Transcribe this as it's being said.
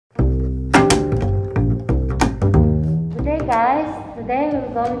guys, today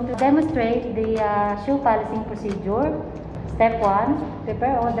we're going to demonstrate the shoe polishing procedure. Step 1,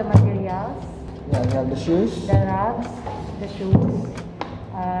 prepare all the materials. Yeah, we have the shoes, the rugs, the shoes,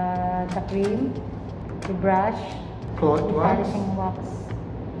 the cream, the brush, cloth the wax, polishing wax.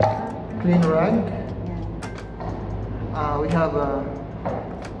 clean rag. Yeah. We have a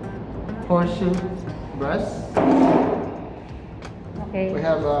horseshoe brush. Okay. We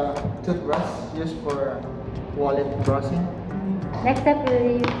have a toothbrush used for wallet brushing. Next step,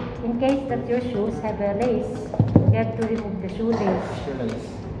 in case that your shoes have a lace, you have to remove the shoelace. Shoelace.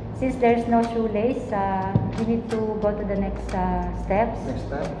 Since there's no shoelace, you need to go to the next steps. Next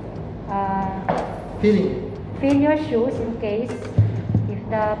step. Fill your shoes in case if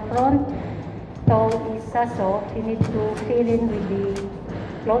the front toe is soft, you need to fill in with the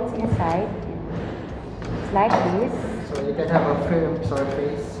clothes inside. It's like this. So you can have a firm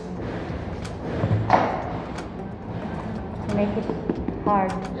surface. To make it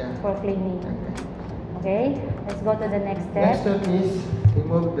hard for cleaning. Okay, let's go to the next step. Next step is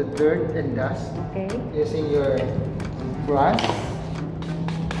remove the dirt and dust. Okay. Using your brush.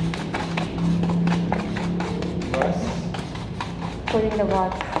 Putting the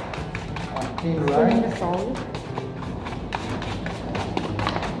wax. Clean Putting rag. the sole.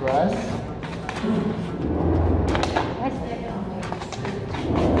 Brush.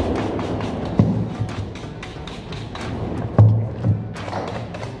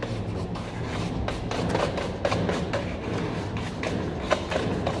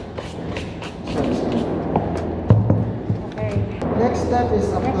 Next step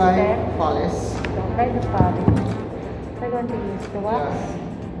is apply polish. Apply the polish. We're going to use the wax.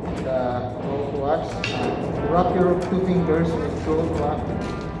 The cloth wax. Wrap your two fingers with cloth wax.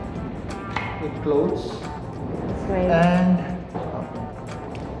 With clothes. This way. And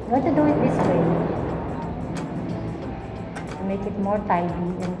you want to do it this way. To make it more tidy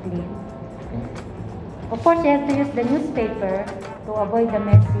and clean. Of course, you have to use the newspaper to avoid the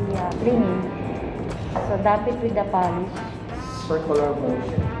messy cleaning. So dab it with the polish. Circular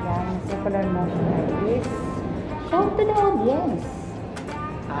motion. Yeah, in circular motion like this. Show to the audience.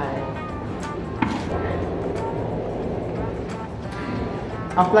 Hi.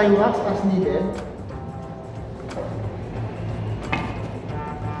 Apply wax as needed.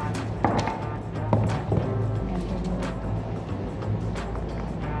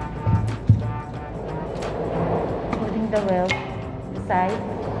 Putting the welt, the side,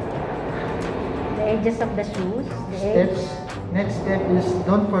 the edges of the shoes, the edge. Next step is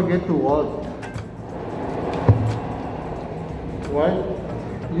don't forget to welt. Welt.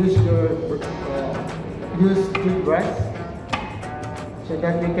 Use your toothbrush so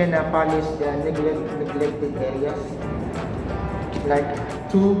that we can polish the neglected areas like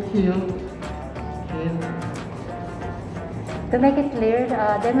toe, heel. To make it clear,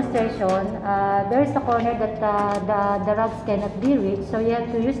 demonstration, there is a corner that the rugs cannot be reached, so you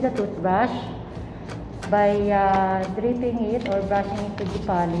have to use the toothbrush by dripping it or brushing it with the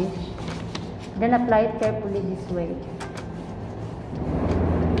polish. Then apply it carefully this way.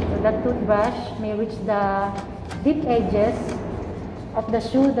 So the toothbrush may reach the deep edges of the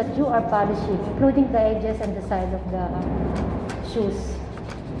shoe that you are polishing, including the edges and the side of the shoes.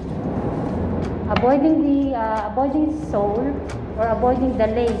 Avoiding the sole or avoiding the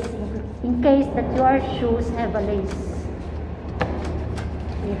lace in case that your shoes have a lace.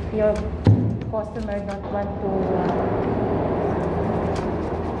 If your customer don't want to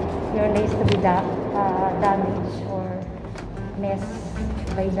your lace to be damaged or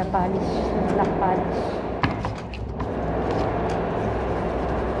messed by the polish, black polish.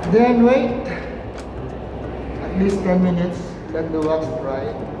 Then wait at least 10 minutes. Let the wax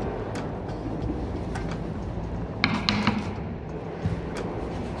dry.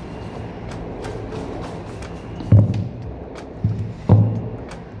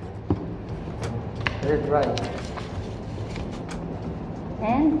 Let it dry.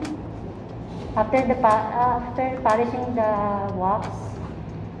 And after polishing the wax,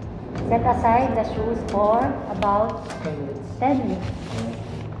 set aside the shoes for about 10 minutes. 10 minutes.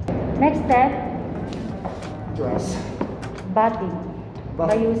 Next step, buffing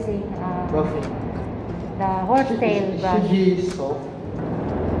by using the horsetail brush. It should be soft.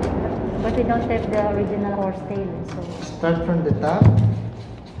 But we don't have the original horsetail, so start from the top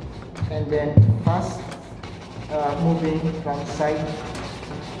and then fast moving from side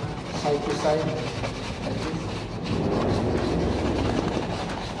to side like this.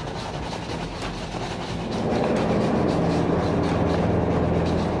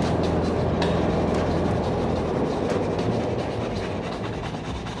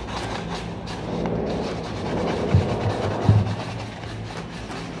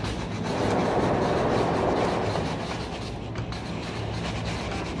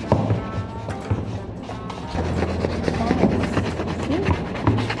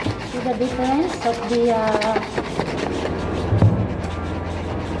 the difference of the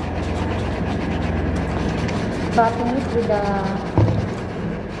buffing it with the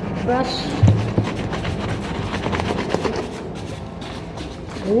brush.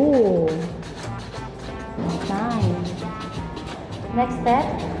 Ooh, fine. Next step,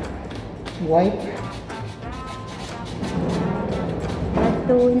 Wipe. have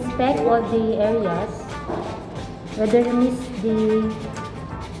to inspect all the areas, whether you miss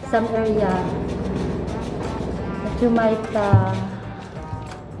some area that you might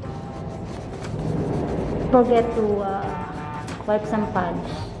forget to wipe some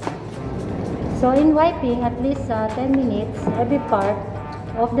pads. So in wiping, at least 10 minutes, every part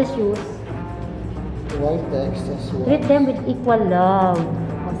of the shoes, Wipe the excess ones. treat them with equal love.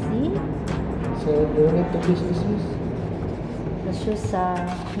 Oh, see? So, do you need to kiss the shoes? The shoes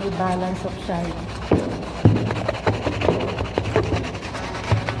may balance of shine.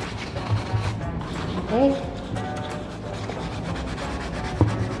 Okay.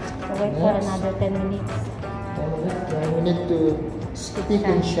 So wait for Next. another 10 minutes. Then we need to stick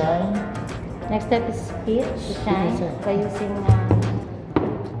and shine. Next step is spit to shine by using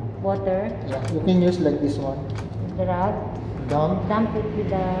water. Yeah, you can use like this one. The rag. Dump it with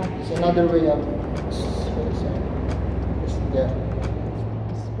the. It's another way of. Yeah.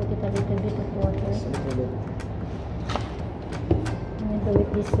 Just put it a little bit of water. Just a little bit. And do it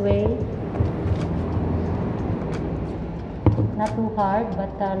this way. Not too hard,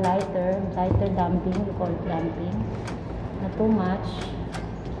 but lighter dumping. We call it dumping. Not too much,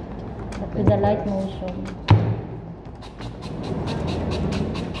 but with a light motion.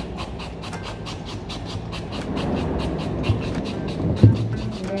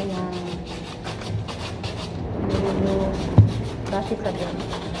 And then we will brush it again.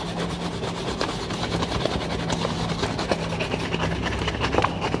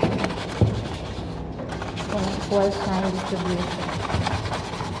 Equal shine distribution.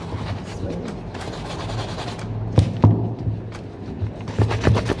 This way.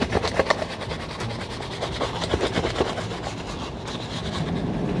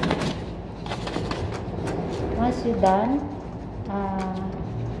 Once you're done,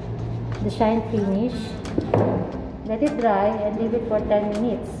 the shine finish, let it dry and leave it for 10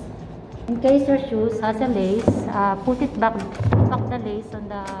 minutes. In case your shoes has a lace, put it back the lace on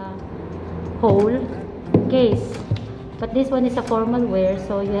the hole case, but this one is a formal wear,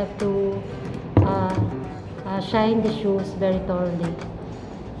 so you have to shine the shoes very thoroughly.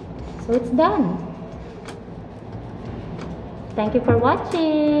 So it's done. Thank you for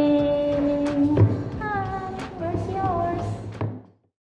watching.